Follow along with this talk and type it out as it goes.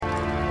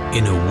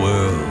In a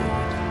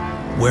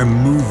world where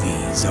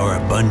movies are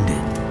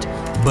abundant,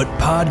 but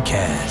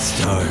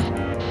podcasts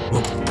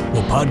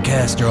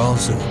podcasts are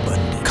also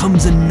abundant,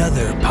 comes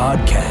another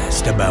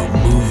podcast about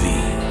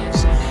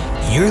movies.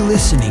 You're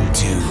listening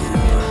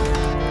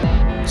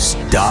to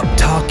Stop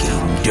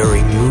Talking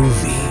During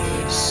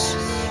Movies.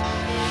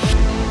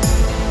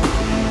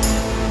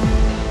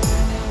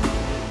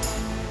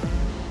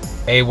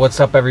 Hey, what's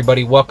up,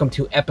 everybody? Welcome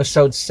to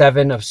episode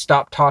 7 of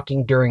Stop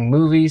Talking During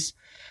Movies.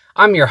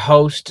 I'm your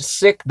host,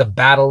 Sick the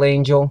Battle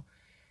Angel,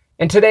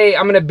 and today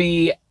I'm going to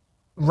be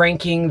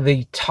ranking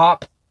the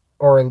top,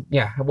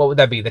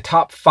 the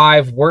top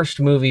 5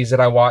 worst movies that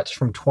I watched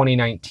from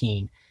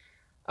 2019.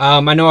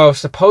 I know I was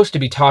supposed to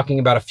be talking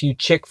about a few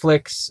chick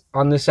flicks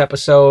on this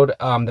episode that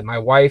I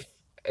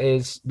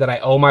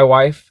owe my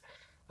wife.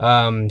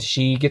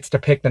 She gets to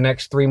pick the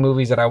next 3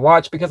 movies that I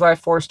watch because I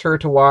forced her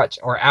to watch,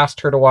 or asked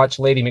her to watch,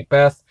 Lady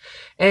Macbeth.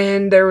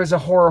 And there was a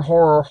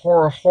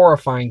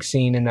horrifying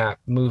scene in that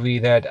movie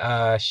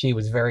that she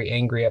was very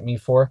angry at me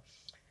for.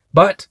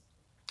 But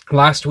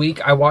last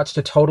week I watched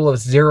a total of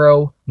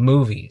 0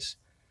 movies,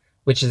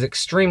 which is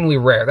extremely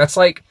rare. That's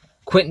like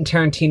Quentin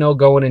Tarantino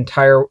going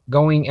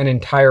an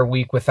entire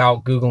week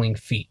without Googling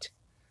feet.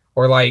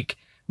 Or like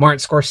Martin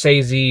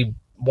Scorsese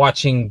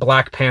watching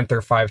Black Panther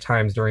 5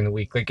 times during the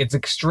week. Like, it's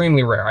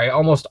extremely rare. I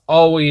almost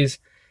always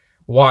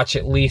watch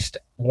at least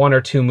 1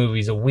 or 2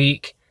 movies a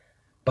week.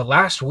 But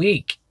last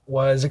week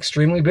was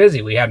extremely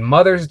busy. We had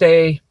Mother's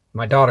Day.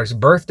 My daughter's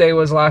birthday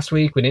was last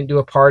week. We didn't do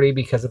a party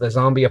because of the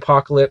zombie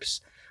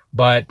apocalypse,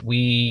 but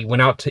we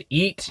went out to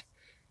eat.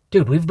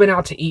 Dude, we've been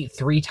out to eat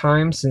 3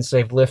 times since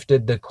they've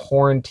lifted the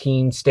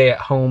quarantine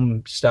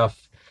stay-at-home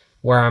stuff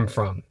where I'm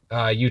from,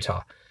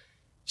 Utah.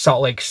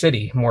 Salt Lake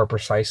City, more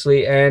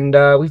precisely, and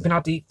we've been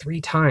out to eat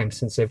 3 times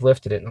since they've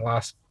lifted it in the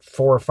last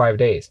 4 or 5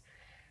 days.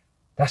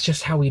 That's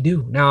just how we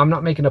do. Now, I'm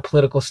not making a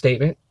political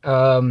statement,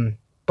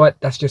 but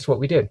that's just what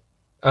we did.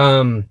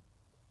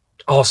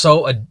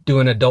 Also,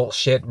 doing adult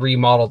shit,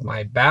 remodeled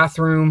my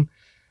bathroom,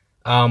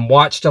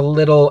 watched a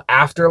little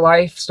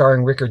Afterlife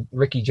starring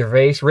Ricky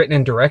Gervais, written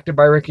and directed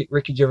by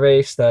Ricky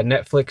Gervais, the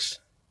Netflix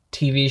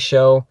TV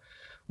show.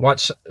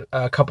 Watched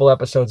a couple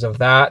episodes of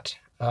that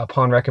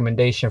upon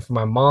recommendation from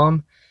my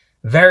mom.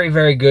 Very,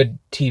 very good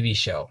TV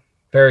show.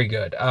 Very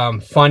good.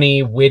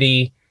 Funny,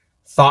 witty,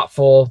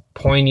 thoughtful,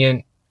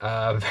 poignant.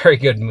 Very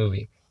good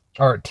movie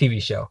or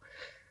TV show.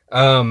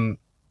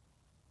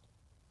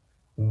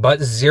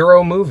 But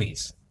 0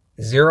 movies.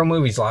 0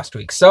 movies last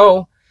week.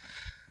 So,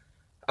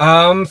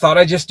 thought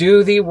I'd just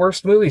do the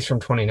worst movies from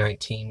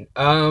 2019.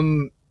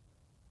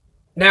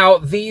 Now,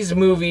 these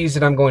movies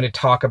that I'm going to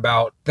talk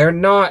about, they're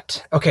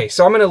not... Okay,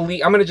 so I'm going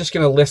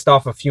to list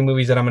off a few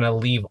movies that I'm going to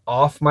leave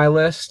off my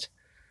list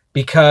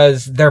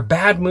because they're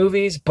bad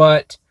movies,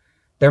 but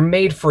they're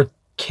made for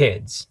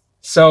kids.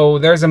 So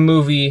there's a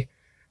movie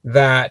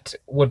that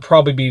would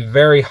probably be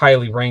very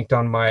highly ranked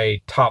on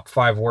my top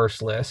 5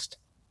 worst list.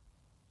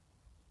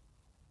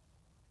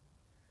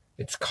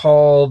 It's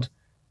called...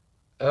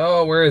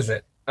 Oh, where is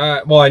it?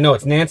 I know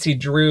it's Nancy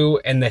Drew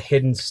and the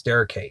Hidden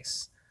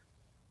Staircase.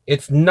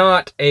 It's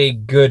not a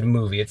good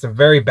movie. It's a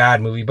very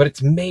bad movie, but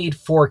it's made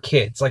for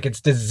kids. Like,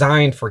 it's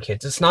designed for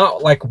kids. It's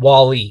not like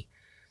WALL-E.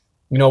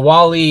 You know,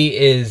 WALL-E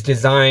is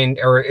designed,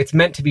 or it's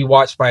meant to be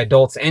watched by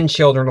adults and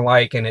children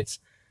alike, and it's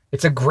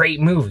a great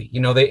movie.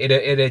 You know,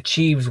 it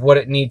achieves what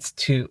it needs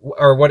to,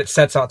 or what it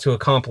sets out to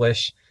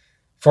accomplish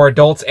for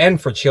adults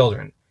and for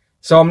children.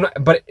 So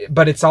but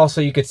it's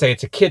also, you could say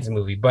it's a kids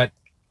movie. But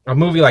a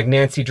movie like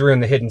Nancy Drew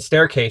and the Hidden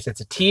Staircase,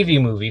 it's a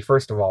TV movie,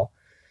 first of all.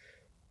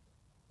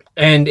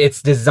 And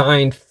it's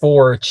designed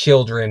for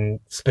children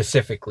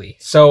specifically.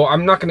 So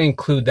I'm not going to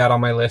include that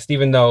on my list,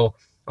 even though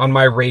on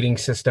my rating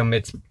system,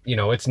 it's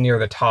near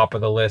the top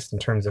of the list in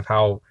terms of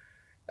how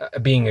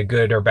being a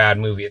good or bad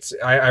movie.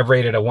 I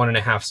rated a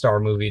 1.5 star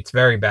movie. It's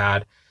very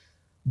bad,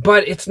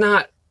 but it's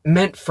not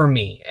meant for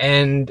me.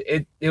 And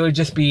it would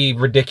just be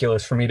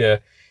ridiculous for me to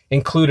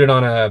include it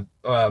on a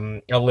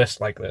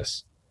list like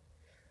this.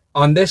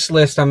 On this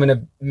list, I'm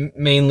going to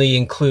mainly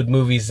include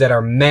movies that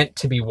are meant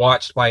to be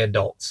watched by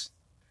adults.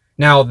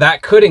 Now,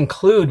 that could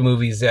include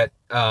movies that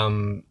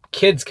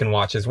kids can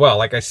watch as well.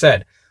 Like I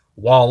said,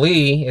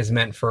 WALL-E is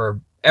meant for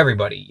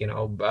everybody. You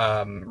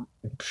know,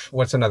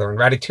 what's another one?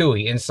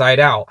 Ratatouille, Inside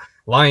Out,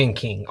 Lion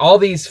King. All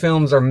these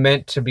films are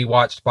meant to be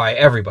watched by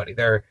everybody.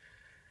 They're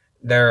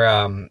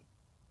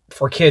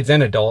for kids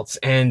and adults,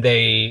 and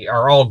they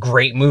are all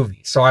great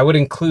movies. So I would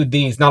include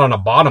these not on a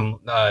bottom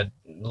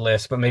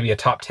list, but maybe a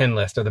top 10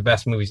 list of the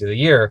best movies of the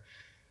year.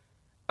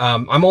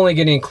 I'm only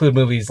going to include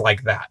movies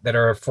like that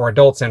are for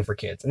adults and for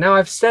kids. Now,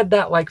 I've said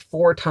that like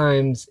 4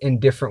 times in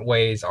different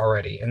ways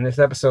already, and this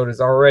episode is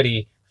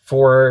already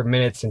 4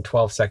 minutes and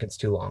 12 seconds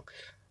too long.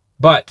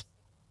 But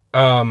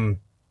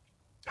I'm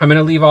going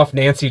to leave off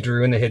Nancy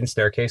Drew and the Hidden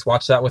Staircase.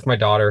 Watch that with my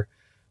daughter.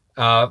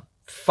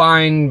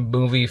 Fine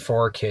movie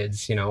for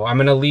kids. You know, I'm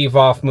going to leave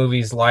off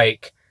movies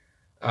like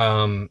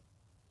Ugly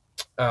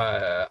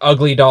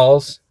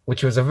Dolls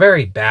which was a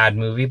very bad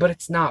movie, but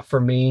it's not for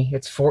me.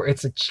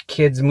 It's a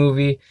kids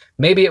movie.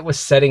 Maybe it was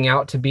setting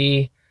out to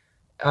be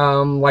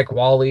like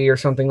WALL-E or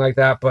something like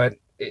that, but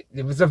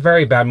it was a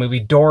very bad movie.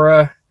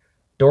 Dora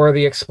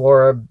the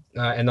Explorer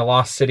and the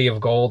Lost City of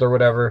Gold or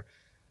whatever.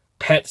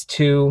 Pets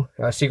 2,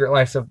 Secret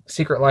Lives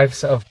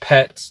of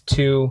Pets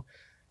 2.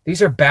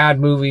 These are bad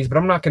movies, but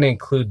I'm not going to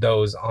include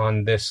those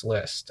on this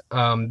list.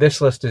 This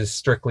list is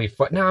strictly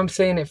fun. Now I'm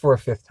saying it for a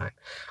fifth time.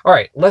 All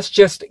right, let's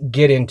just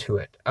get into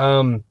it.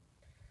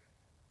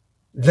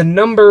 The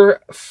number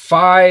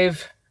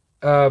 5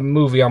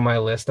 movie on my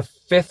list, the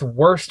 5th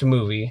worst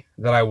movie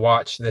that I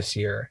watched this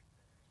year,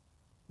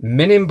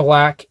 Men in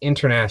Black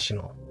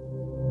International.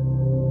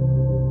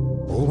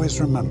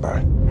 Always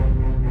remember,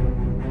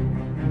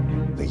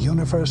 the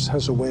universe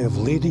has a way of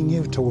leading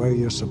you to where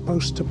you're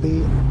supposed to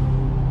be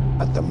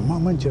at the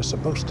moment you're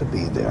supposed to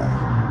be there.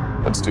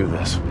 Let's do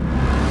this.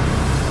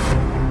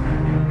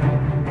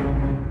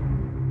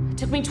 It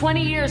took me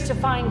 20 years to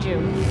find you.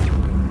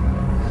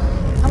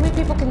 How many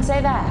people can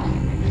say that?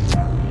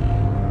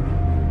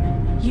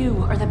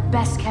 You are the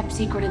best kept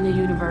secret in the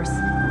universe.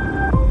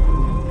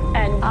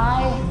 And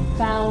I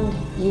found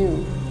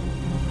you.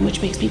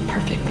 Which makes me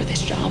perfect for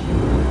this job.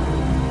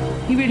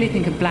 You really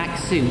think a black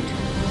suit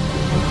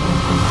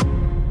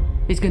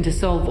is going to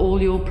solve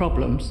all your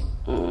problems?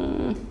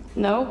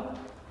 No,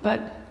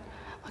 but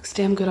looks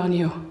damn good on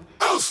you.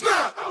 Oh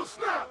snap! Oh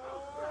snap!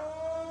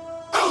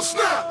 Oh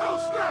snap! Oh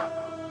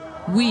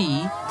snap!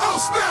 We Oh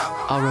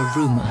snap! are a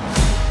rumor.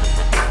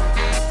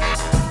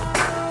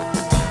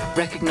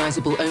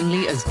 Recognizable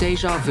only as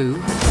deja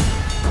vu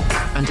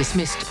and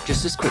dismissed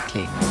just as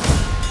quickly.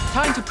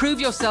 Time to prove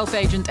yourself,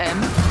 Agent M.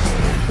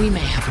 We may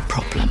have a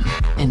problem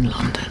in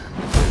London.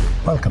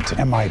 Welcome to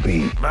MIB.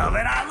 Move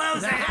it on,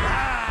 lose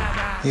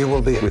it! You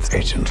will be with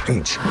Agent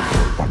H,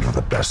 one of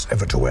the best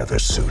ever to wear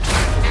this suit.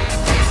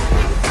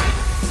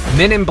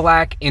 Men in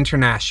Black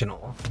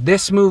International.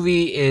 This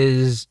movie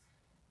is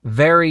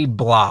very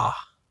blah,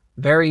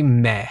 very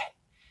meh.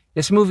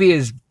 This movie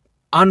is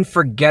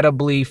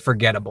unforgettably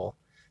forgettable.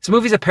 This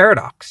movie's a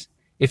paradox.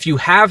 If you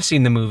have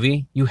seen the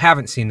movie, you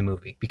haven't seen the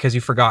movie because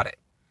you forgot it.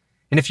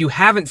 And if you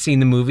haven't seen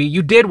the movie,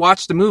 you did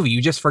watch the movie,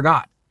 you just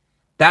forgot.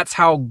 That's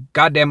how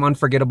goddamn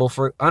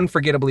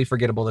unforgettably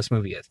forgettable this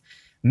movie is.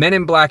 Men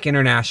in Black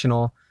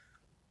International.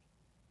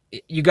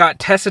 You got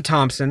Tessa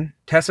Thompson.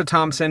 Tessa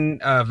Thompson,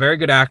 a very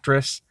good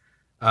actress.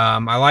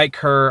 I like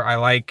her. I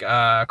like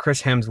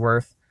Chris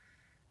Hemsworth.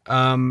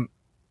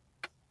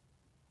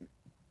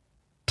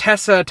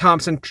 Tessa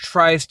Thompson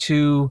tries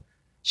to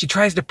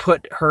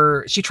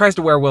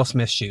wear Will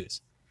Smith's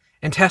shoes.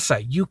 And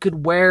Tessa, you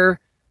could wear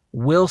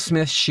Will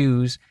Smith's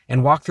shoes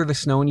and walk through the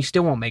snow and you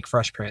still won't make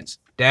Fresh Prince.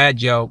 Dad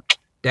joke.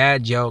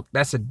 Dad joke.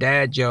 That's a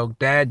dad joke.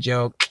 Dad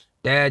joke.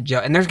 Dad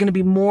joke. And there's going to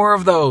be more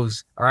of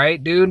those. All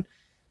right, dude?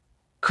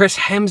 Chris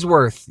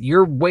Hemsworth,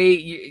 your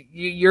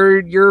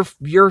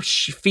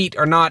feet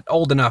are not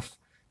old enough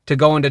to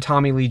go into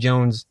Tommy Lee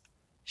Jones'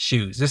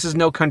 shoes. This is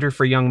No Country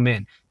for Young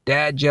Men.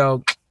 Dad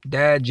joke.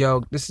 Dad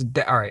joke.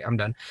 All right, I'm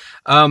done.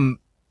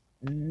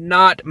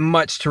 Not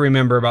much to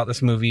remember about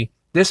this movie.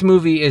 This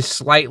movie is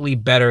slightly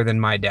better than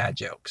my dad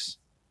jokes.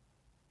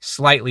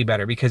 Slightly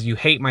better, because you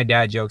hate my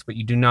dad jokes, but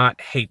you do not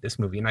hate this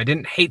movie. And I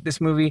didn't hate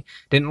this movie,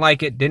 didn't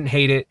like it, didn't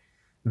hate it.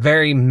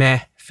 Very meh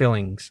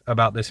feelings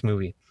about this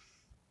movie.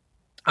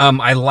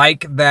 I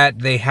like that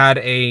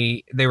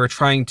they were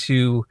trying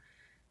to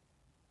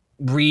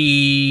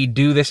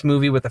redo this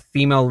movie with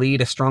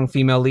a strong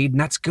female lead, and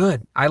that's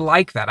good. I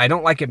like that. I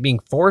don't like it being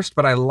forced,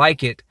 but I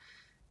like it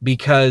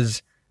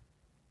because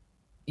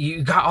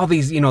you got all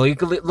these, you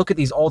can look at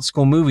these old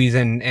school movies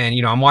and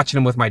I'm watching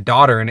them with my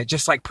daughter, and it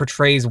just like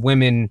portrays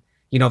women,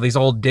 these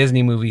old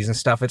Disney movies and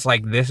stuff. It's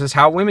like, this is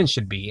how women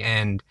should be.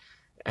 And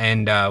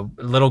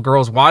little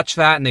girls watch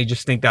that and they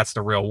just think that's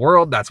the real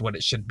world. That's what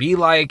it should be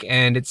like.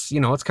 And it's,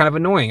 it's kind of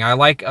annoying. I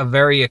like a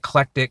very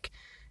eclectic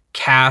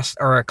cast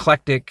or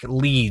eclectic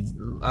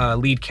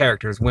lead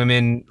characters,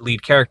 women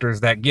lead characters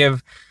that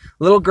give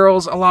little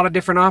girls a lot of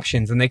different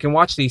options, and they can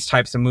watch these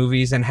types of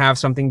movies and have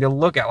something to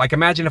look at. Like,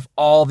 imagine if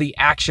all the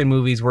action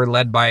movies were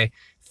led by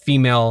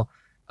female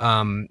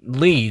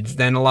leads,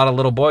 then a lot of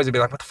little boys would be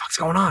like, what the fuck's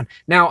going on?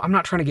 Now, I'm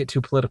not trying to get too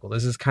political.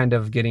 This is kind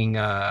of getting,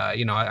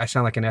 I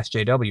sound like an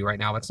SJW right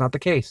now. That's not the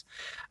case.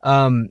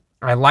 I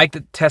like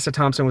that Tessa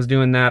Thompson was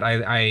doing that.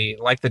 I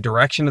like the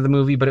direction of the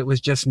movie, but it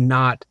was just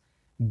not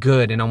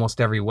good in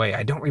almost every way.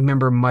 I don't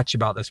remember much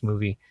about this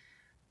movie.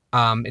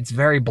 It's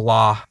very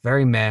blah,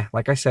 very meh.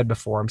 Like I said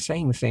before, I'm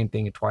saying the same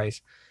thing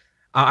twice.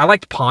 I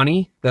liked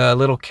Pawnee, the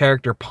little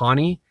character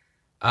Pawnee.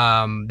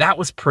 That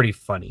was pretty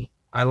funny.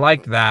 I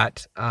liked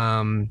that.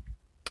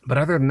 But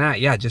other than that,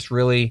 yeah, just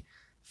really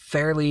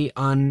fairly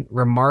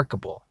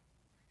unremarkable.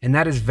 And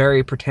that is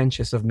very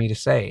pretentious of me to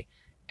say.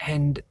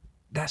 And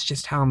that's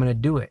just how I'm going to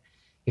do it.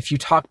 If you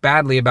talk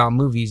badly about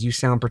movies, you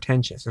sound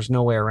pretentious. There's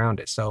no way around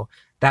it. So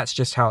that's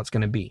just how it's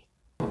going to be.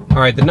 All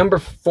right, the number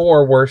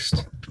 4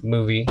 worst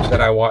movie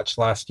that I watched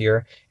last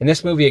year. And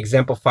this movie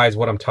exemplifies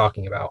what I'm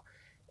talking about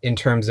in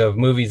terms of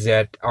movies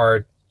that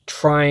are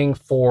trying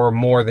for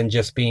more than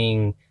just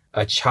being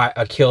a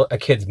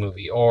kid's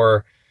movie,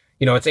 or,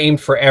 you know, it's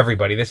aimed for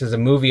everybody. This is a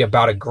movie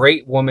about a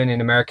great woman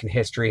in American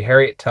history,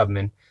 Harriet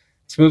Tubman.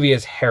 This movie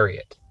is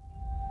Harriet.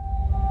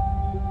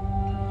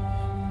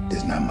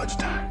 There's not much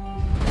time.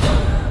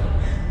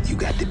 You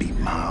got to be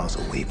miles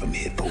away from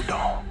here before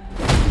dawn.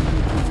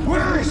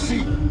 Where is she?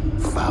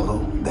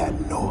 Follow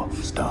that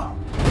North Star.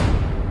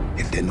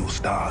 If there are no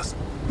stars,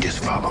 just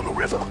follow the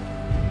river.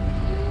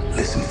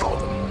 Listen for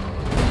them.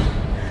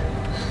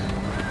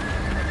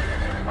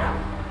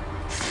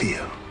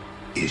 Fear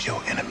is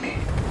your enemy.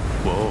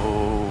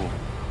 Whoa,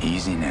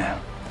 easy now.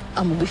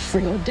 I'm gonna be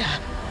free or die.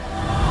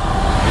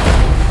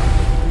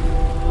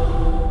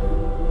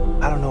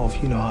 I don't know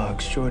if you know how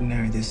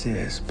extraordinary this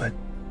is, but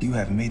you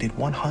have made it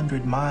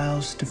 100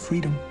 miles to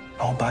freedom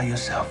all by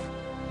yourself.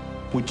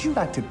 Would you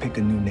like to pick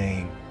a new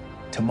name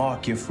to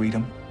mark your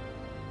freedom?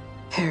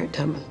 Harriet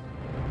Tubman.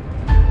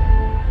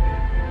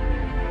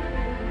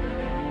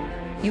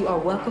 You are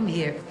welcome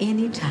here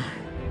anytime.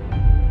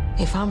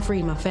 If I'm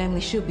free, my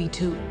family should be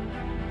too.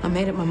 I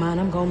made up my mind,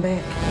 I'm going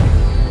back.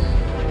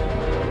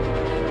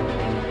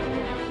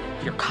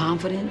 You're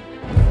confident,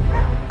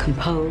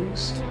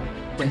 composed.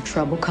 When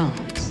trouble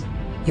comes,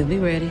 you'll be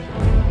ready.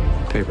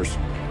 Papers.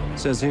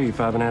 Says here you're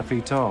 5.5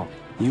 feet tall.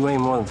 You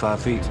ain't more than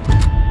 5 feet.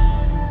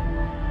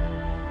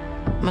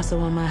 Must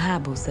have won my high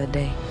boots that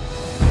day.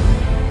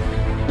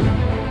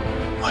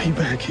 Why you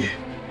back here?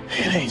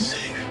 It ain't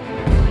safe.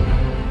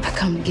 I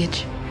come to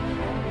get you.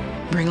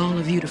 Bring all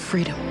of you to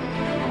freedom.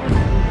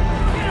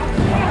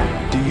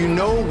 Do you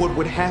know what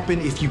would happen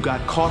if you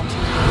got caught?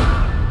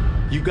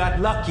 You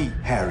got lucky,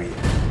 Harriet.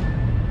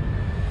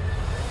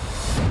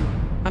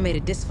 I made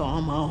it this far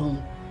on my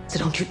own, so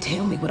don't you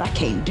tell me what I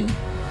can't do.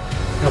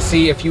 Now,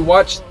 see, if you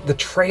watch the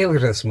trailer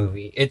to this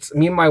movie, it's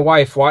me and my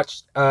wife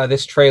watched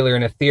this trailer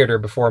in a theater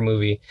before a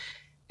movie,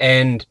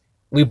 and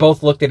we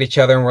both looked at each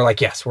other and we're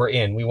like, yes, we're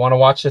in. We want to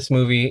watch this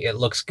movie. It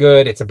looks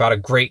good. It's about a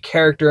great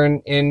character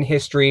in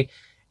history.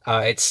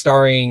 It's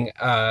starring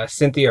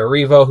Cynthia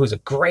Erivo, who's a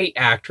great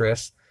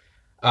actress.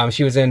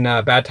 She was in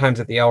Bad Times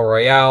at the El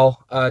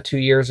Royale 2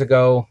 years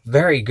ago.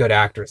 Very good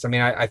actress. I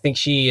mean, I think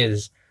she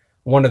is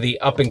one of the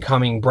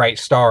up-and-coming bright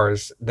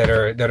stars that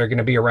are going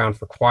to be around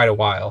for quite a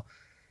while.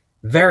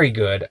 Very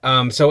good.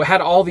 So it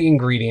had all the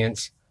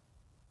ingredients,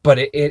 but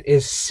it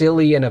is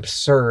silly and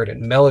absurd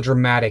and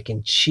melodramatic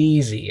and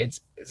cheesy.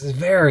 It's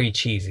very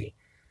cheesy,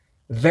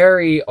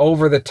 very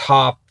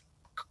over-the-top,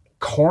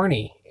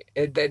 corny.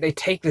 They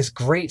take this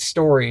great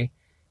story,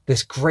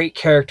 this great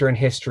character in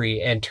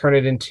history, and turn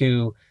it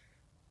into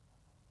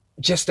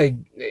just I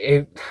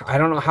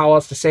don't know how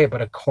else to say it,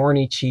 but a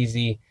corny,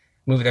 cheesy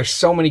movie. There's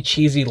so many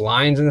cheesy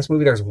lines in this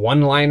movie. There's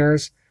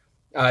one-liners.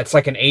 It's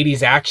like an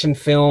 80s action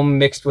film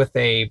mixed with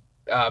a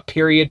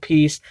period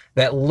piece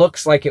that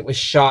looks like it was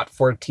shot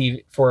for a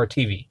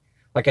TV,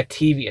 like a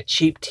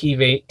cheap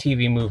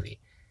TV movie.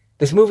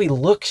 This movie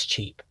looks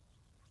cheap.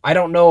 I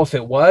don't know if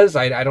it was.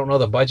 I don't know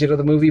the budget of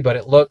the movie, but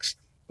it looks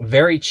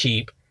very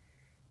cheap.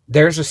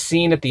 There's a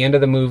scene at the end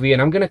of the movie,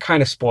 and I'm going to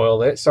kind of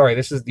spoil it. Sorry,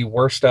 this is the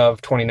worst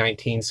of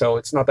 2019, so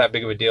it's not that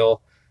big of a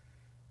deal.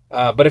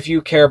 But if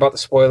you care about the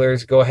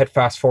spoilers, go ahead,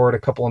 fast forward a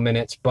couple of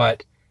minutes.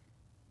 But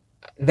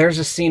there's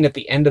a scene at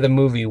the end of the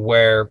movie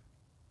where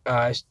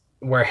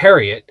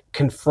Harriet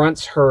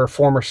confronts her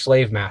former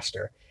slave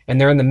master, and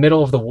they're in the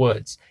middle of the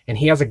woods, and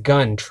he has a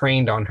gun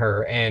trained on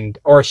her,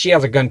 or she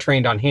has a gun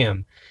trained on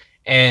him,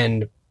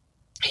 and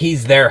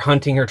he's there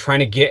hunting her,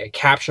 trying to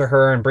capture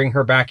her and bring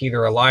her back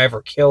either alive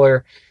or kill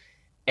her.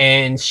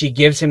 And she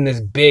gives him this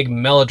big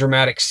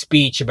melodramatic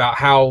speech about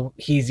how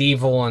he's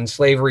evil and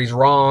slavery's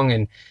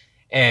wrong,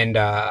 and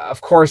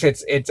of course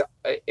it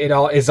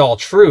all is all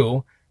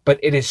true, but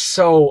it is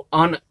so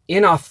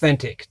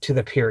inauthentic to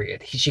the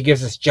period. She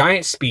gives this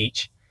giant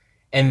speech,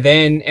 and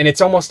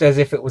it's almost as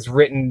if it was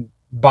written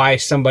by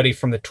somebody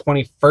from the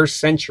 21st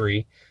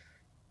century,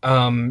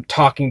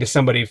 talking to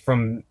somebody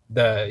from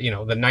the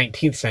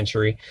 19th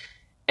century.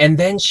 And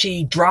then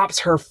she drops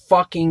her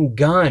fucking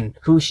gun,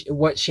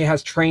 what she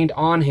has trained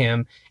on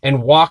him,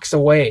 and walks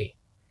away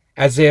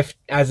as if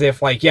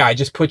like, yeah, I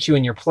just put you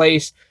in your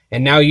place,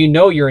 and now you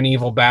know you're an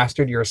evil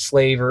bastard. You're a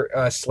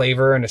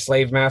slaver and a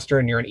slave master,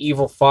 and you're an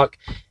evil fuck.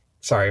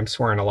 Sorry, I'm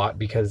swearing a lot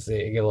because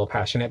they get a little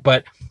passionate.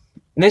 And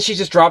then she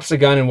just drops the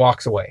gun and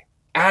walks away.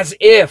 As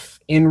if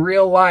in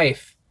real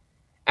life,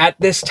 at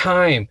this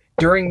time,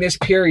 during this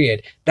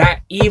period,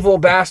 that evil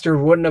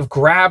bastard wouldn't have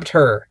grabbed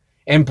her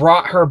and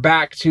brought her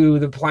back to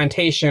the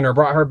plantation, or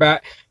brought her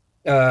back,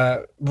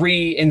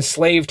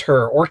 re-enslaved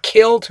her, or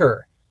killed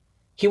her.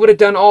 He would have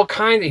done all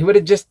kinds. He would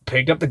have just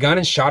picked up the gun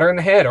and shot her in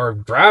the head, or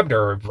grabbed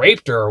her, or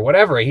raped her, or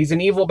whatever. He's an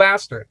evil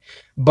bastard.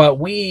 But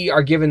we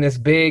are given this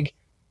big,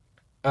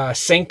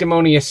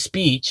 sanctimonious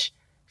speech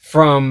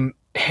from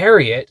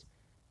Harriet,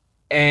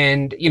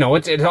 and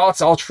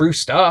it's all true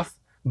stuff,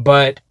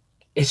 but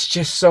it's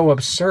just so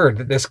absurd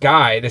that this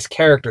guy, this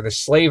character, this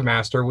slave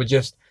master would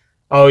just,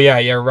 oh yeah,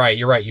 you're right.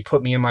 You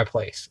put me in my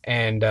place,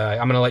 and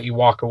I'm going to let you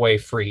walk away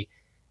free.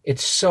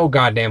 It's so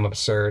goddamn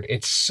absurd.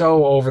 It's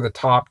so over the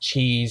top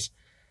cheese.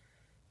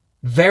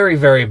 Very,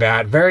 very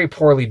bad, very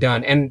poorly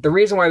done. And the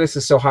reason why this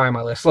is so high on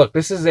my list, look,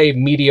 this is a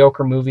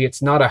mediocre movie.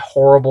 It's not a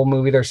horrible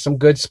movie. There's some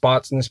good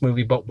spots in this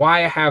movie, but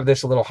why I have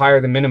this a little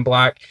higher than Men in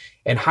Black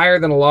and higher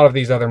than a lot of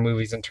these other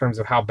movies in terms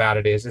of how bad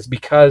it is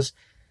because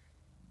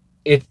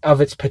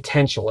of its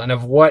potential and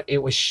of what it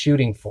was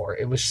shooting for.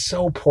 It was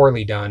so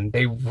poorly done.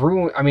 They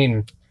ruined, I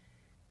mean,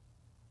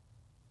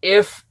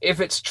 if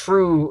it's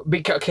true,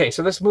 because, okay,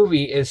 so this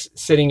movie is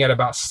sitting at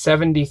about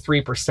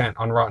 73%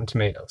 on Rotten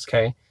Tomatoes,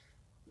 okay?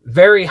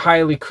 Very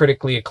highly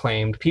critically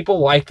acclaimed. People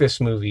like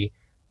this movie.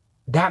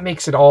 That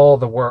makes it all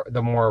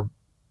the more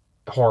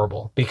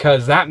horrible,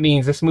 because that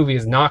means this movie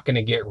is not going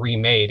to get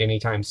remade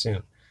anytime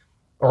soon,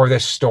 or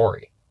this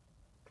story.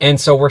 And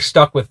so we're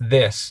stuck with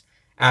this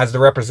as the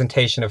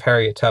representation of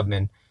Harriet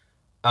Tubman.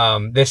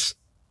 This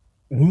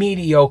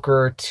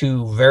mediocre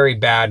to very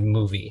bad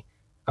movie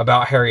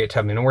about Harriet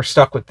Tubman. And we're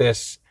stuck with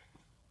this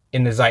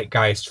in the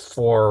zeitgeist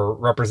for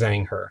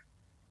representing her.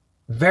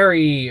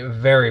 Very,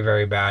 very,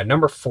 very bad.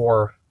 Number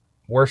 4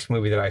 worst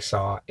movie that I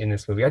saw in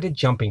this movie. I did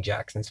Jumping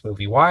Jacks in this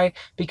movie. Why?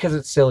 Because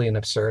it's silly and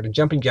absurd. And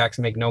Jumping Jacks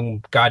make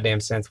no goddamn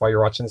sense while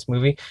you're watching this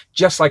movie.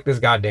 Just like this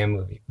goddamn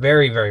movie.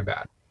 Very, very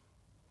bad.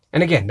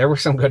 And again, there were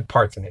some good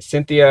parts in it.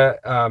 Cynthia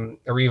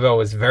Erivo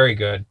was very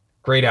good.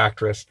 Great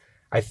actress.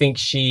 I think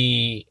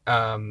she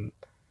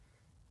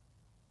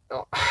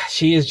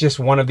is just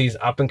one of these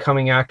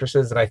up-and-coming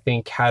actresses that I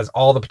think has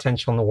all the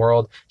potential in the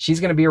world. She's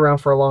going to be around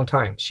for a long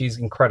time. She's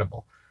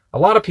incredible. A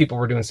lot of people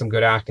were doing some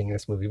good acting in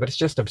this movie, but it's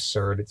just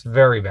absurd. It's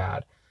very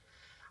bad.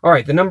 All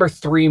right, the number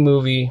 3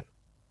 movie,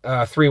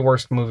 third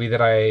worst movie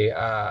that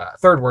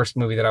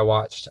I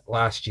watched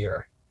last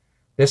year.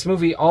 This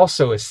movie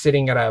also is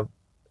sitting at a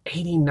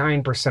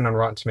 89% on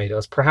Rotten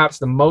Tomatoes. Perhaps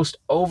the most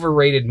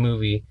overrated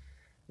movie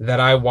that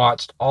I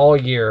watched all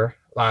year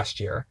last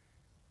year.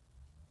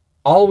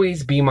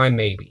 Always Be My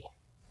Maybe.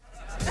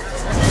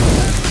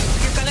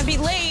 You're gonna be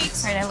late.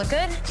 All right, I look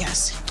good?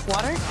 Yes.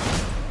 Water?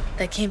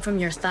 That came from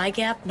your thigh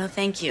gap? No,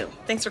 thank you.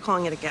 Thanks for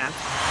calling it a gap.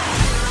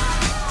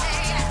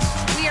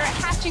 We are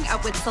catching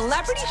up with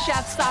celebrity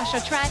chef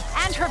Sasha Trent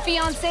and her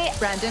fiancé,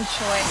 Brandon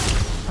Choi.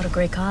 What a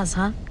great cause,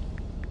 huh?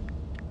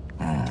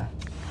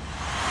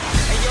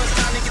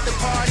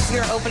 We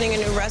are opening a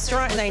new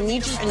restaurant, and I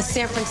need you in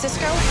San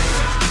Francisco.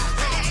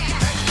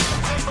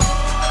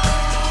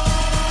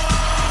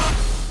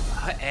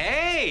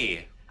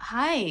 Hey!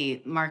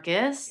 Hi,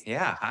 Marcus.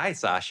 Yeah, hi,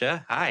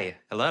 Sasha. Hi.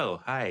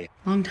 Hello. Hi.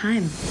 Long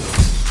time.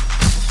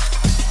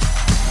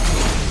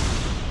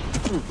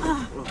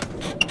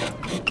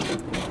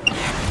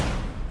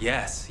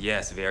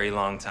 Yes, very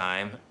long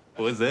time.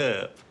 What's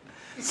up?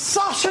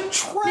 Sasha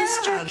Trent!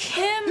 Mr.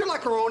 Kim! You're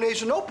like our own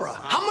Asian Oprah.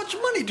 How much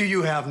money do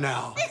you have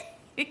now?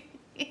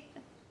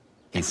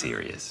 He's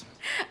serious.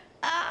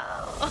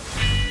 Oh.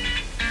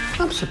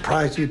 I'm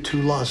surprised you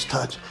two lost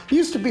touch. You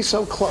used to be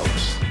so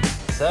close.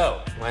 So,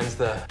 when's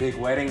the big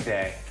wedding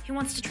day? He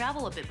wants to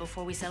travel a bit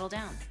before we settle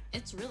down.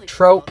 It's really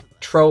Trope.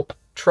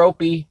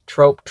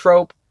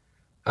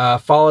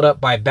 Followed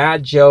up by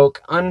bad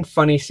joke,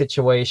 unfunny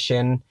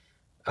situation,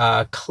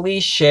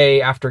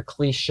 cliche after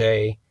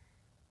cliche.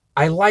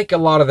 I like a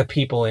lot of the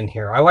people in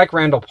here. I like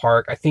Randall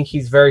Park. I think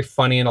he's very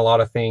funny in a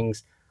lot of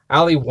things.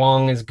 Ali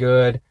Wong is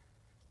good.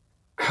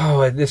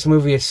 Oh, this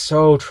movie is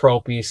so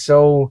tropey,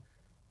 so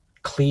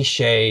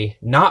cliche,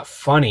 not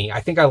funny. I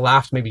think I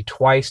laughed maybe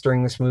twice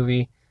during this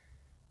movie.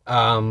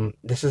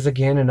 This is,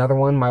 again, another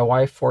one my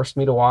wife forced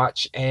me to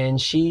watch, and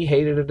she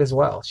hated it as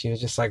well. She was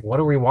just like, what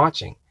are we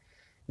watching?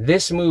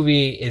 This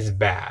movie is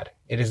bad.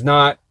 It is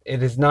not,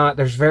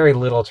 there's very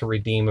little to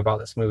redeem about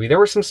this movie. There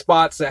were some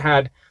spots that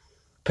had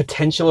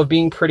potential of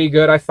being pretty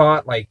good, I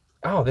thought, like,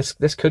 oh,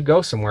 this could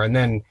go somewhere. And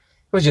then it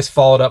was just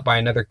followed up by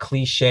another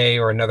cliche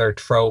or another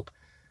trope.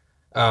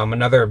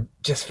 Another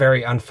just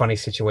very unfunny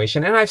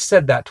situation. And I've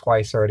said that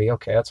twice already.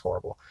 Okay, that's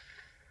horrible.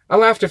 I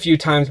laughed a few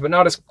times, but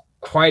not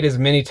quite as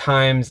many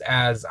times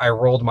as I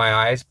rolled my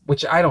eyes,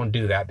 which I don't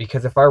do that,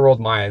 because if I rolled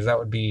my eyes, that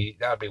would be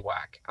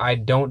whack. I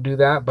don't do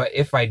that, but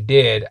if I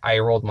did, I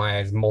rolled my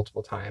eyes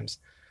multiple times.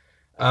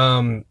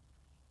 It's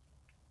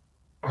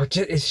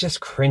just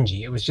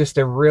cringy. It was just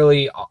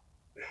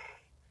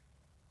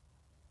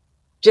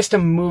just a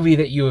movie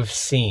that you have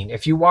seen.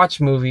 If you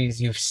watch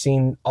movies, you've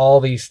seen all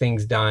these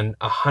things done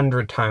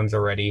 100 times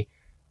already,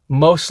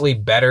 mostly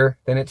better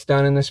than it's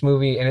done in this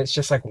movie. And it's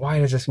just like, why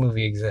does this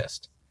movie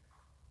exist?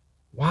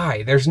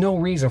 Why? There's no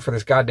reason for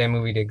this goddamn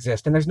movie to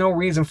exist. And there's no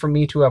reason for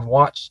me to have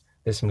watched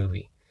this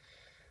movie.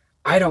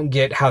 I don't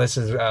get how this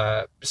is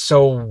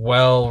so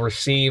well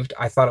received.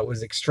 I thought it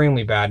was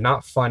extremely bad.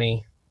 Not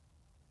funny.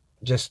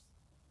 Just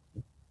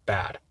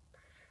bad.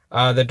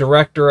 The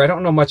director, I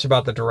don't know much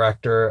about the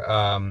director.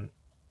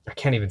 I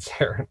can't even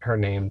say her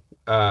name.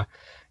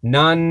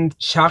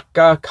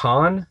 Nunchaka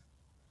Khan.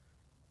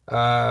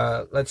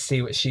 Let's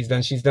see what she's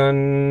done. She's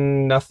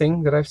done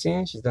nothing that I've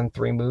seen. She's done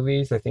 3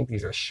 movies. I think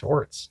these are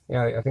shorts.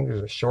 Yeah, I think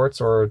these are shorts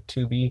or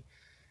 2B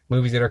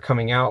movies that are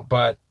coming out.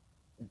 But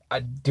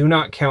do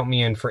not count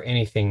me in for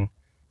anything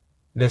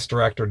this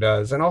director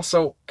does. And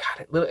also,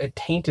 God, it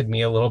tainted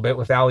me a little bit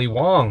with Ali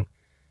Wong.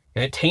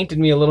 And it tainted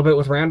me a little bit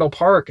with Randall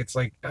Park. It's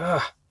like,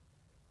 ugh.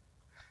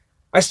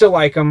 I still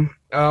like them.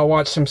 I'll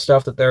watch some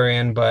stuff that they're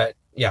in, but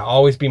yeah,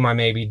 Always Be My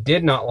Maybe.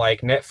 Did not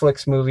like.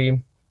 Netflix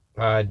movie.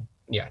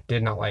 Yeah,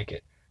 did not like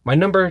it. My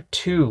number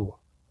 2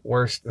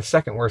 worst, the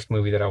second worst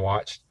movie that I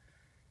watched.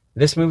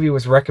 This movie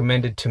was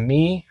recommended to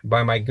me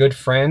by my good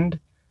friend,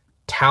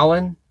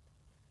 Talon.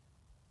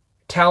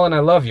 Talon, I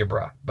love you,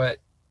 bruh. But,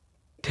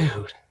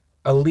 dude,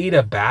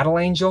 Alita Battle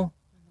Angel?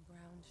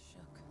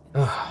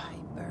 Ugh.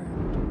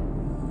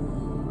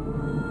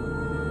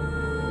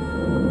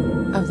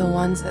 Of the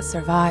ones that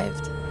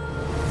survived,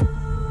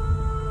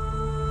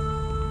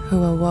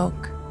 who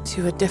awoke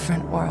to a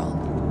different world,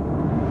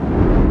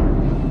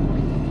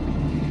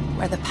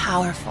 where the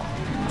powerful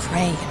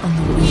prey on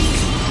the weak.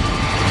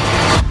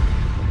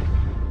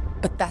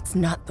 But that's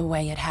not the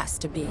way it has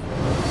to be.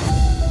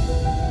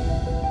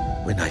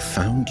 When I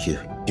found you,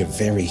 your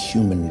very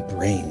human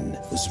brain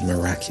was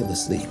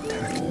miraculously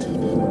intact.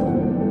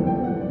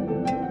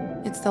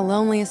 It's the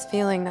loneliest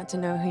feeling not to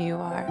know who you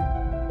are.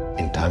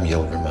 In time,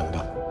 you'll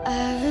remember.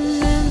 I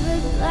remember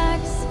black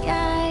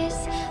skies,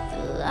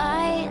 the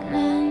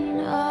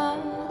lightning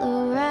all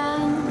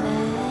around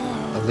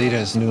me. Alita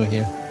is new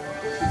here.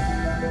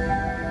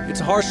 It's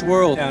a harsh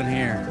world down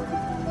here.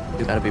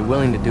 You gotta be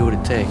willing to do what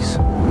it takes.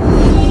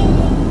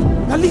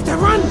 Alita,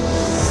 run!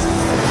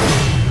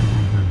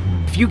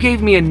 If you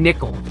gave me a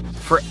nickel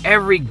for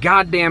every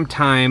goddamn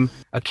time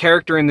a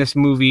character in this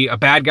movie, a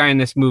bad guy in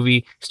this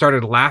movie,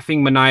 started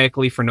laughing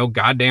maniacally for no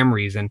goddamn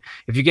reason,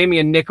 if you gave me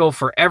a nickel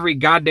for every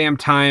goddamn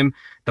time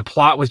the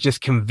plot was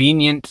just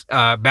convenient,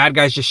 bad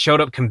guys just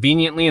showed up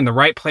conveniently in the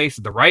right place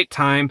at the right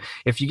time,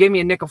 if you gave me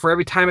a nickel for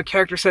every time a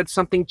character said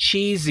something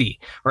cheesy,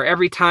 or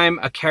every time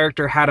a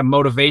character had a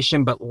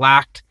motivation but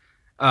lacked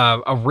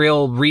a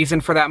real reason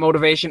for that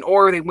motivation,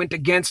 or they went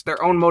against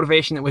their own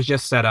motivation that was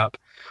just set up,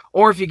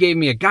 or if you gave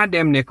me a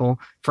goddamn nickel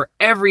for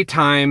every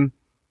time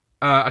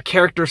a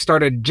character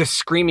started just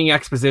screaming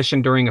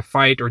exposition during a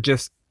fight, or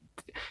just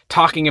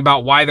talking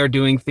about why they're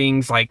doing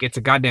things like it's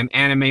a goddamn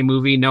anime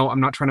movie. No,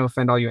 I'm not trying to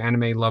offend all you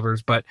anime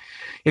lovers, but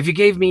if you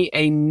gave me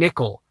a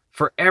nickel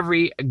for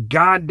every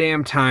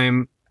goddamn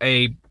time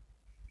a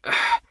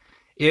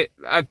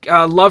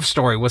love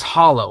story was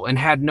hollow and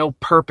had no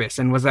purpose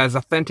and was as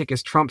authentic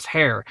as Trump's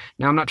hair.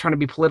 Now, I'm not trying to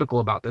be political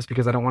about this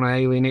because I don't want to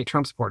alienate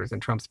Trump supporters,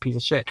 and Trump's a piece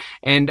of shit.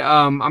 And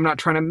I'm not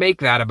trying to make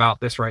that about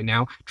this right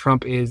now.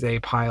 Trump is a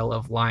pile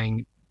of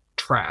lying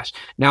trash.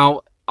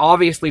 Now,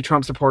 obviously,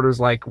 Trump supporters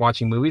like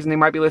watching movies, and they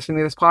might be listening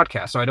to this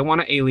podcast, so I don't want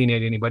to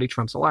alienate anybody.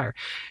 Trump's a liar.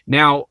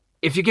 Now,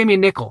 if you gave me a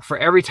nickel for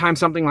every time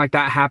something like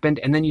that happened,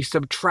 and then you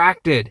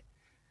subtracted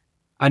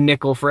a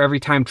nickel for every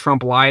time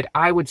Trump lied,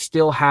 I would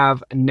still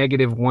have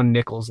 -1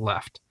 nickels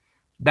left.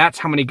 That's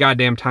how many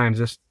goddamn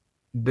times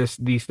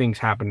these things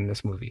happen in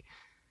this movie.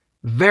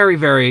 Very,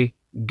 very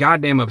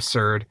goddamn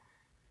absurd.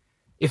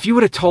 If you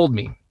would have told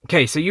me,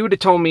 okay, so you would have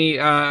told me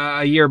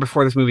a year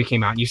before this movie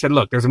came out, and you said,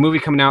 look, there's a movie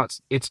coming out,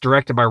 it's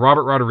directed by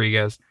Robert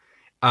Rodriguez.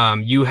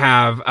 You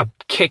have a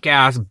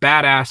kick-ass,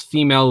 badass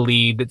female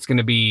lead that's going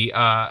to be,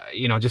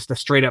 just a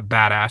straight-up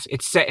badass.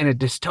 It's set in a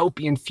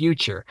dystopian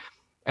future.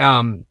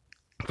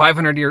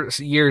 500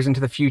 years into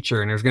the future,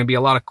 and there's going to be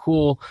a lot of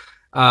cool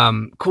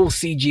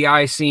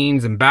CGI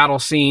scenes and battle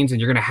scenes,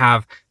 and you're going to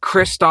have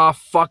Christoph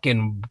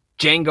fucking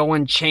Django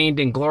Unchained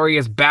and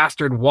Glorious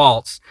Bastard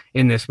Waltz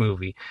in this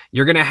movie.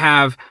 You're going to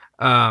have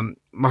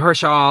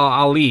Mahershala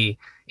Ali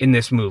in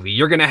this movie.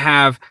 You're going to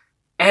have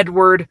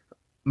Edward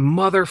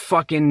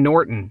motherfucking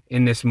Norton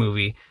in this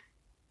movie.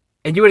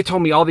 And you would have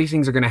told me all these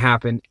things are going to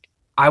happen,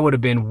 I would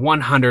have been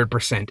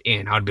 100%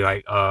 in. I'd be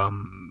like,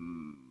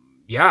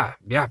 yeah,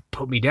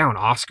 put me down.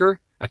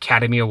 Oscar,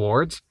 Academy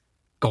Awards,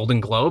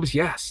 Golden Globes,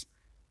 yes.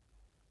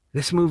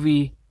 This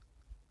movie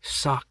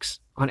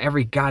sucks on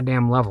every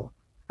goddamn level.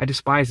 I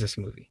despise this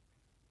movie.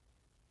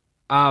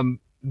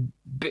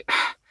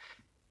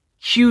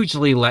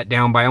 Hugely let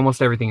down by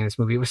almost everything in this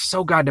movie. It was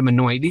so goddamn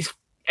annoying.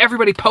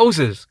 Everybody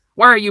poses.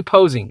 Why are you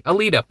posing?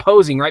 Alita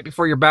posing right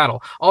before your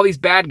battle. All these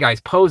bad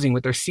guys posing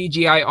with their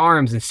CGI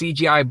arms and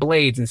CGI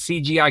blades and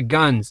CGI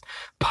guns.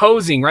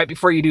 Posing right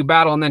before you do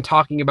battle, and then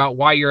talking about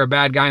why you're a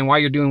bad guy and why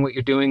you're doing what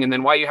you're doing, and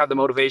then why you have the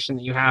motivation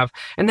that you have.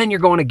 And then you're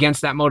going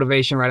against that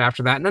motivation right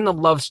after that. And then the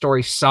love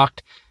story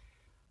sucked.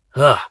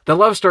 Ugh. The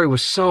love story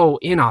was so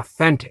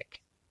inauthentic.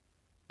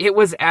 It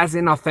was as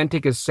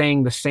inauthentic as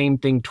saying the same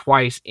thing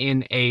twice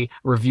in a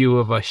review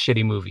of a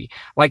shitty movie.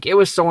 Like, it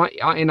was so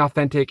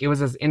inauthentic. It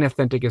was as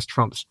inauthentic as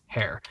Trump's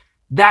hair.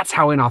 That's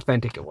how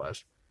inauthentic it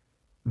was.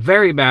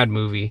 Very bad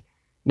movie.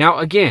 Now,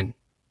 again,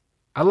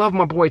 I love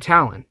my boy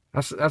Talon.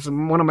 That's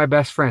one of my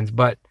best friends.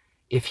 But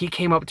if he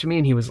came up to me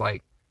and he was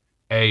like,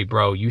 hey,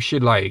 bro, you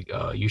should watch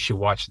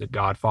The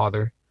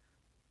Godfather,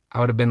 I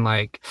would have been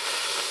like,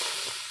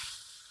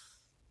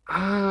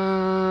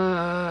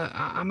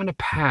 I'm gonna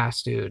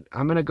pass, dude.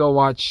 I'm gonna go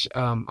watch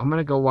I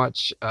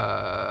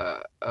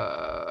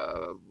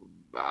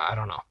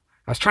don't know.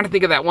 I was trying to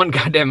think of that one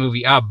goddamn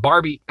movie.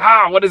 Barbie.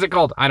 What is it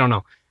called? I don't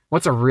know.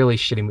 What's a really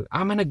shitty movie? I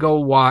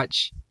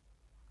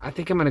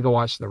think I'm gonna go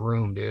watch The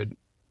Room, dude.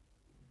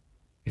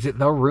 Is it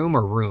The Room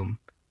or Room?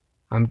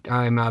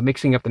 I'm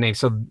mixing up the names.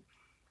 So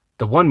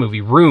the one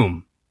movie,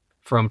 Room,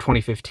 from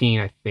 2015,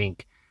 I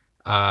think,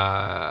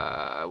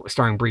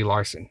 starring Brie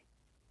Larson.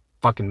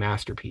 Fucking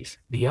masterpiece.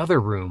 The other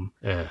Room.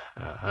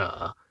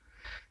 What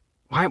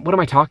am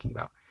I talking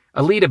about?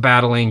 Alita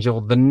Battle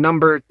Angel, the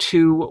number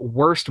 2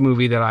 worst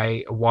movie that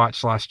I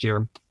watched last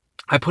year.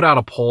 I put out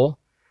a poll.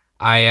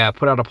 I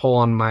put out a poll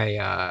on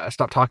my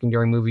Stop Talking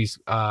During Movies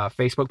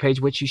Facebook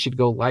page, which you should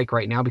go like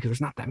right now because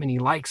there's not that many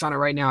likes on it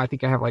right now. I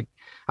think I have I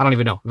don't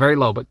even know, very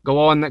low, but go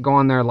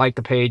on there, like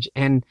the page,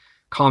 and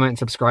comment and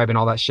subscribe and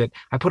all that shit.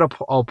 I put a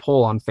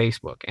poll on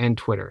Facebook and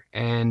Twitter,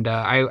 and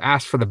I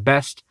asked for the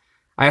best.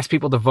 I asked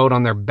people to vote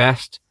on their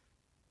best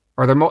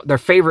or their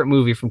favorite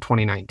movie from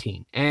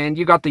 2019. And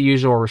you got the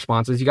usual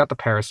responses. You got the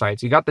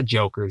Parasites, you got the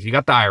Jokers, you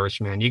got the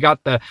Irishman, you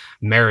got the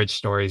Marriage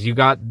Stories, you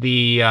got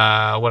the,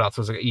 what else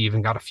was it? You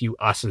even got a few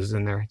Us's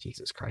in there.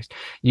 Jesus Christ.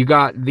 You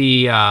got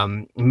the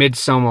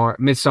Midsommar,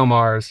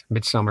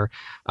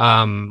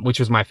 which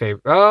was my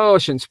favorite. Oh, I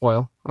shouldn't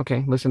spoil.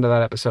 Okay, listen to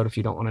that episode if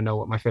you don't want to know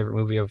what my favorite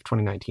movie of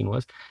 2019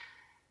 was.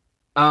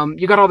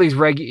 You got all these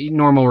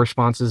normal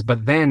responses,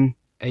 but then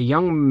a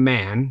young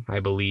man, I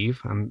believe,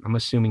 I'm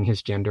assuming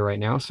his gender right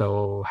now,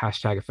 so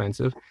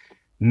 #offensive,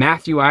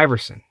 Matthew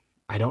Iverson.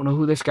 I don't know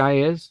who this guy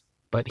is,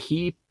 but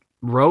he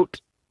wrote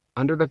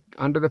under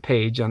the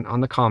page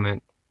on the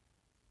comment,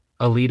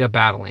 Alita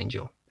Battle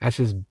Angel as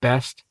his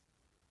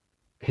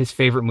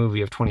favorite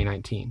movie of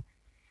 2019.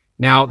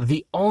 Now,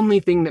 the only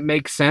thing that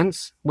makes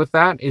sense with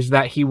that is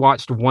that he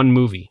watched one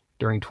movie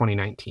during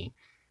 2019.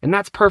 And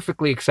that's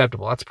perfectly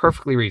acceptable. That's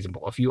perfectly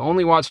reasonable. If you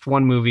only watched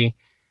one movie,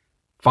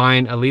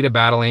 fine. Alita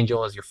Battle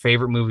Angel is your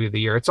favorite movie of the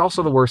year. It's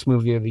also the worst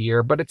movie of the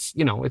year, but it's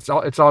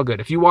all good.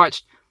 If you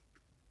watched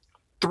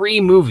 3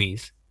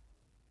 movies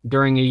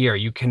during a year,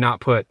 you cannot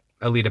put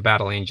Alita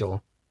Battle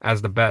Angel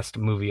as the best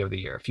movie of the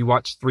year. If you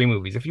watch 3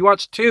 movies, if you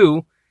watch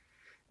 2,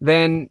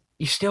 then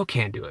you still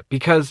can't do it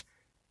because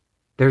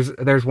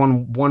there's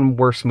one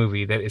worse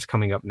movie that is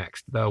coming up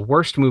next. The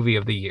worst movie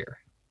of the year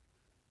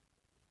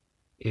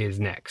is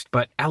next.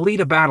 But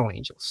Alita Battle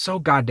Angel, so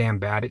goddamn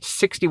bad. It's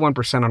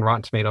 61% on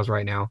Rotten Tomatoes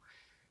right now.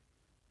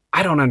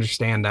 I don't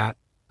understand that.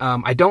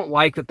 I don't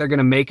like that they're going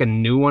to make a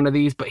new one of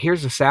these, but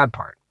here's the sad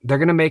part. They're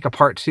going to make a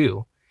part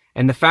 2.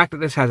 And the fact that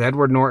this has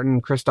Edward Norton,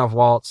 Christoph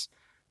Waltz,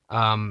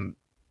 the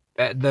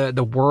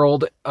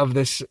world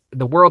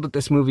that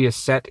this movie is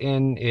set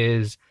in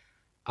is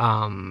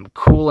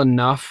cool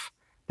enough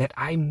that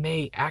I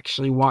may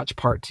actually watch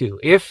part 2.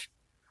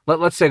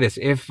 Let's say this,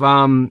 if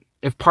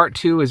part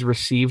 2 is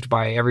received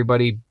by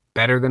everybody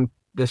better than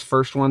this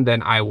first one,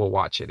 then I will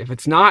watch it. If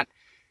it's not,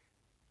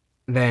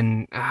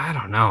 then I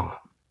don't know.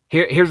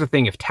 Here's the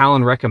thing. If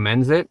Talon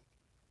recommends it,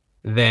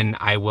 then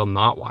I will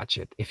not watch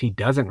it. If he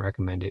doesn't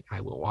recommend it,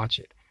 I will watch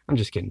it. I'm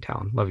just kidding,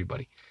 Talon. Love you,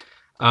 buddy.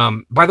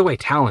 By the way,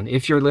 Talon,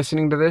 if you're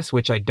listening to this,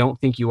 which I don't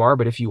think you are,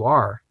 but if you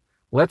are,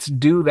 let's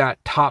do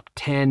that top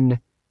 10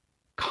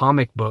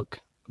 comic book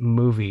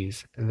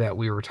movies that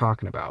we were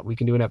talking about. We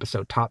can do an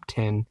episode, top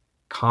 10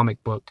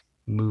 comic book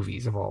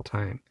movies of all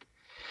time.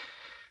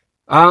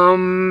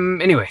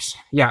 Anyways,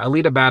 yeah,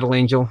 Alita Battle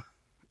Angel,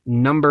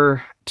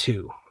 number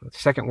 2, the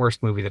second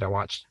worst movie that I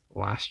watched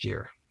last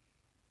year.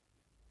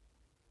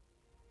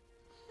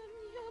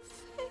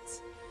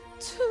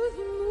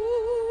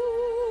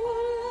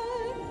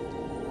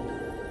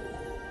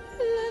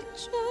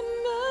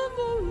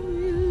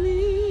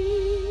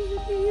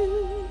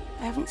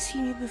 I haven't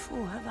seen you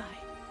before, have I?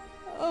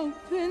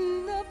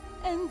 Open up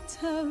and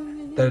tell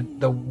me.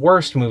 The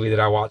worst movie that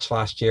I watched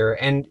last year,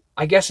 and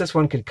I guess this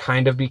one could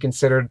kind of be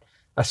considered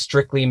a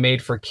strictly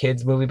made for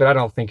kids movie, but I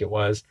don't think it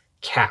was.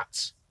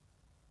 Cats.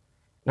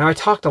 Now, I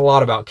talked a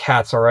lot about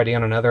Cats already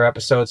on another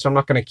episode, so I'm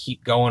not going to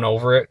keep going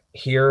over it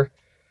here.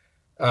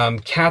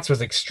 Cats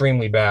was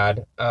extremely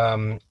bad.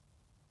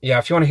 Yeah,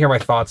 if you want to hear my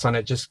thoughts on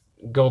it, just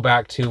go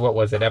back to, what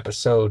was it,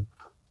 episode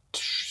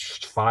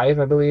 5,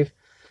 I believe.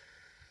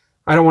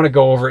 I don't want to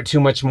go over it too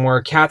much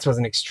more. Cats was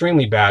an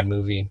extremely bad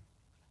movie.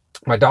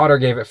 My daughter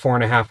gave it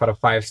 4.5 out of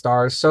 5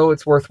 stars, so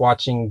it's worth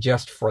watching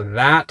just for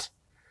that.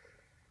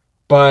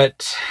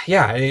 But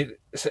yeah,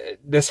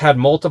 this had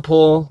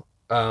multiple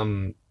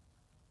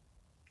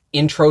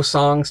intro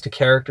songs to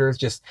characters,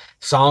 just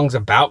songs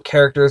about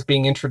characters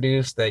being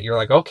introduced that you're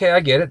like, okay, I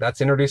get it. That's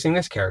introducing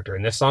this character,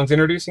 and this song's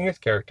introducing this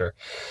character.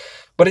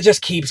 But it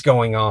just keeps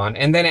going on.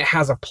 And then it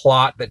has a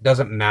plot that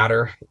doesn't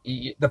matter.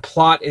 The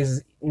plot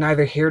is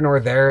neither here nor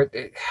there.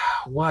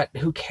 What?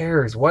 Who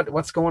cares?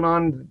 What's going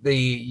on?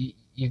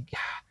 You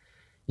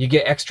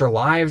get extra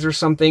lives or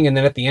something, and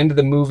then at the end of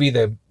the movie,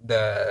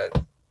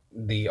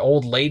 the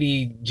old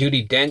lady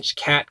Judi Dench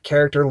cat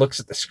character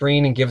looks at the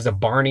screen and gives a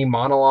Barney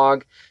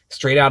monologue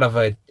straight out of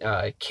a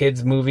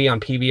kids movie on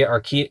PBS, or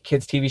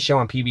kids TV show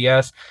on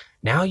PBS.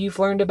 Now you've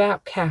learned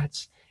about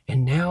cats,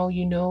 and now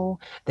you know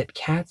that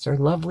cats are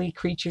lovely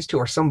creatures too,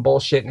 or some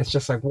bullshit. And it's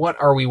just like, what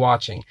are we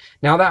watching?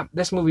 Now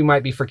this movie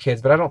might be for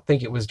kids, but I don't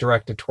think it was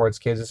directed towards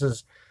kids. This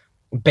is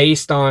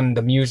based on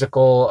the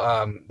musical,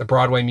 the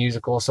Broadway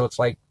musical. So it's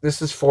like,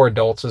 this is for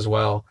adults as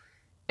well.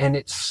 and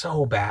it's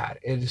so bad.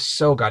 It is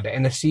so goddamn,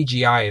 and the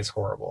CGI is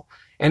horrible.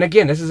 And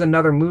again, this is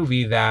another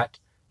movie that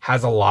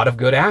has a lot of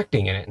good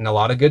acting in it and a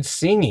lot of good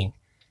singing,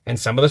 and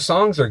some of the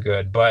songs are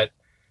good, but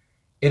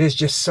it is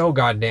just so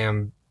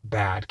goddamn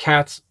bad.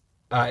 Cats,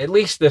 at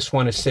least this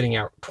one is sitting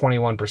at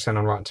 21%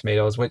 on Rotten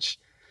Tomatoes, which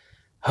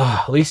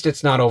at least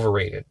it's not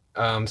overrated.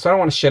 So I don't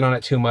want to shit on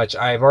it too much.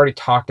 I've already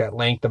talked at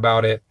length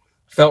about it.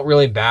 Felt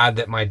really bad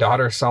that my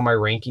daughter saw my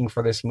ranking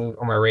for this movie,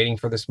 or my rating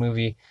for this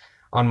movie,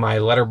 on my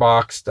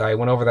Letterboxd. I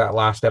went over that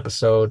last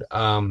episode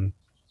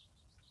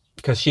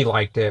because she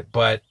liked it,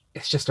 but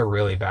it's just a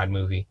really bad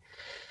movie.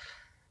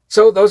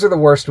 So those are the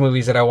worst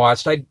movies that I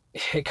watched.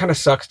 It kind of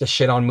sucks to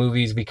shit on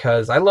movies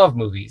because I love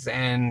movies,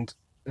 and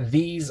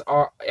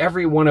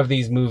every one of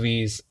these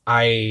movies,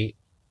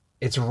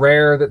 it's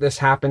rare that this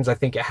happens. I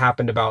think it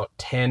happened about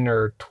 10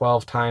 or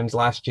 12 times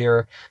last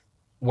year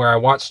where I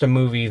watched a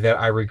movie that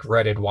I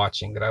regretted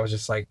watching, that I was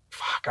just like,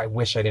 fuck, I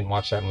wish I didn't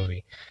watch that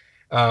movie.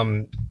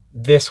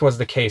 This was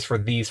the case for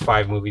these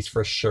 5 movies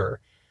for sure.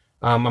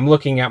 I'm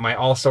looking at my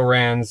also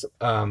rans,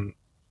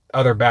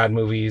 other bad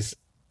movies,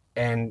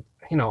 and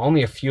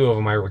only a few of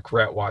them I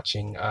regret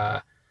watching.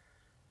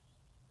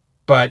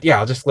 But yeah,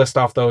 I'll just list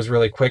off those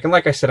really quick. And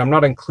like I said, I'm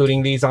not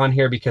including these on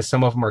here because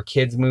some of them are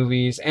kids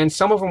movies, and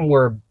some of them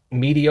were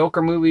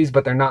mediocre movies,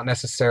 but they're not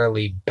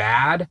necessarily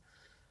bad.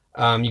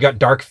 You got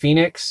Dark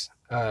Phoenix.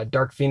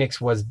 Dark Phoenix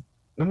was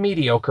a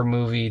mediocre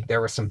movie.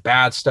 There was some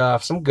bad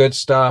stuff, some good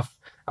stuff.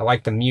 I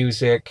like the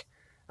music.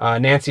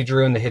 Nancy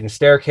Drew and the Hidden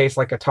Staircase,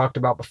 like I talked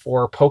about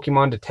before.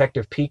 Pokemon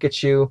Detective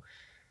Pikachu.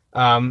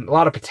 A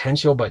lot of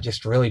potential, but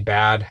just really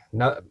bad.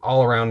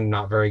 All around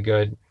not very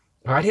good.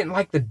 I didn't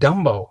like the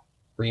Dumbo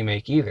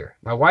remake either.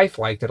 My wife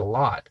liked it a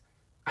lot.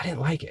 I didn't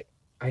like it.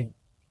 I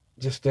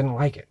just didn't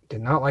like it.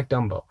 Did not like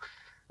Dumbo.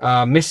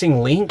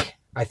 Missing Link.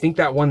 I think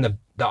that won the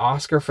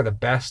Oscar for the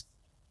best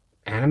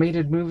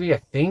animated movie,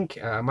 I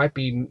think. I might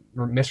be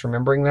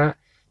misremembering that.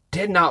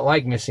 Did not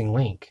like Missing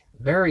Link.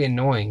 Very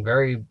annoying.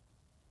 Very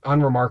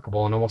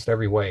unremarkable in almost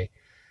every way.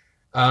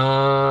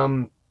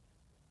 Rambo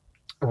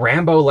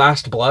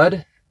Last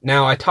Blood.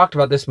 Now, I talked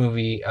about this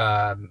movie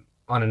on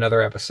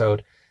another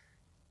episode.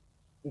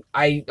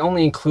 I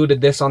only included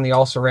this on the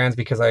Also Rans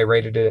because I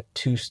rated it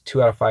 2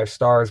 out of 5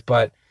 stars,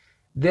 but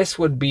this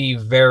would be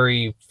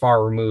very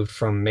far removed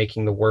from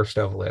making the worst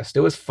of list.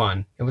 It was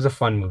fun. It was a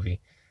fun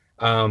movie.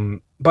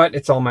 But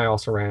it's all my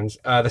Also Rans.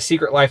 The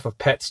Secret Life of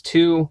Pets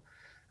 2.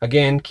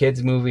 Again,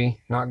 kids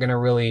movie. Not going to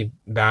really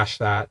bash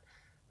that.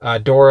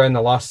 Dora and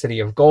the Lost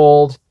City of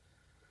Gold.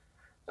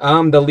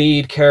 The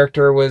lead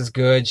character was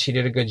good. She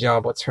did a good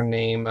job. What's her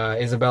name?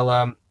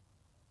 Isabella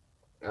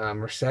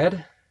Merced?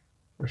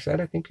 Merced,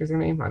 I think is her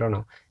name. I don't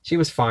know. She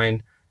was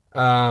fine.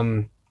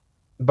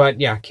 But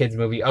yeah, kids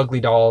movie.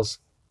 Ugly Dolls.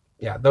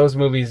 Yeah, those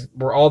movies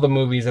were all the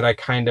movies that I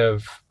kind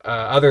of,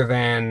 other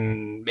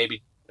than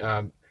maybe,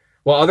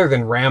 other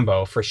than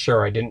Rambo, for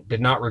sure. I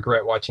did not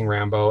regret watching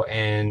Rambo,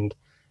 and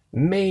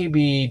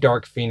maybe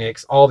Dark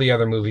Phoenix. All the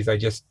other movies I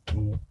just,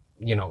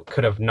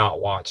 could have not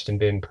watched and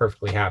been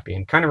perfectly happy,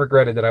 and kind of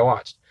regretted that I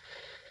watched.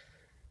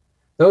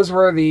 Those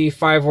were the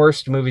 5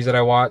 worst movies that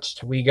I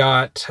watched. We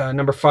got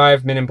number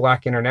 5, Men in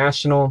Black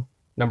International.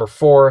 Number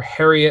 4,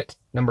 Harriet.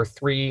 Number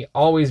 3,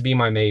 Always Be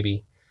My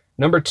Maybe.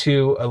 Number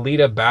 2,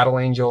 Alita Battle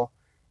Angel.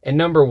 And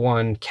number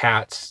 1,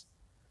 Cats.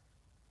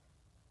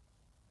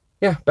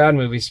 Yeah, bad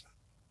movies.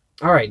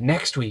 All right,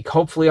 next week,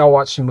 hopefully I'll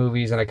watch some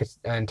movies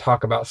and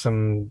talk about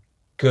some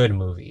good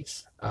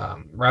movies,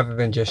 rather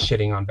than just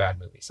shitting on bad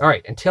movies. All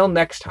right, until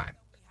next time.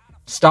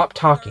 Stop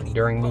talking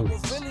during movies.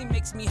 Really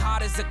makes me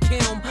hot as a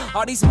kiln.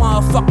 All these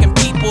motherfucking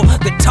people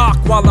that talk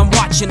while I'm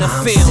watching a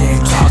film.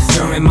 Talk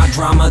during my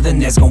drama, then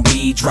there's gonna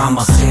be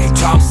drama.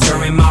 Talk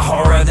during my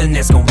horror, then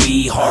there's gonna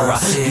be horror.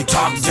 You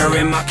talk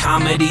during my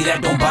comedy,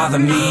 that don't bother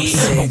me.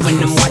 But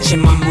when I'm watching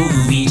my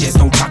movie, just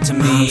don't talk to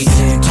me.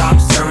 Talk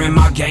during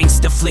my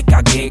gangster flick,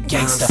 I get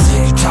gangster.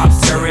 You talk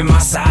during my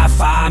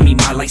sci-fi, I mean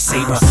my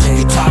lightsaber.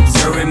 You talk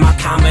during my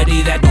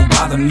comedy, that don't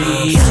bother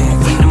me. But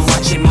when I'm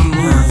watching my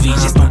movie,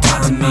 just don't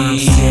talk to me.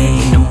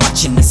 When I'm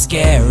watching a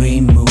scary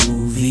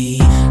movie,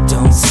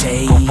 don't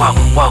say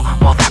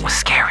whoa, that was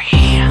scary.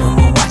 When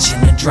we're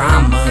watching a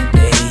drama,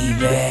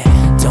 baby,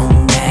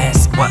 don't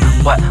ask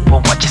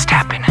what just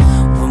happened?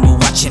 When we're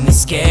watching a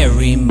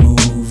scary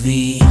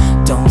movie,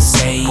 don't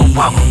say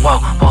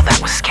whoa, that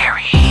was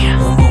scary.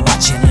 When we're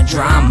watching a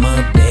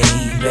drama,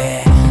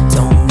 baby,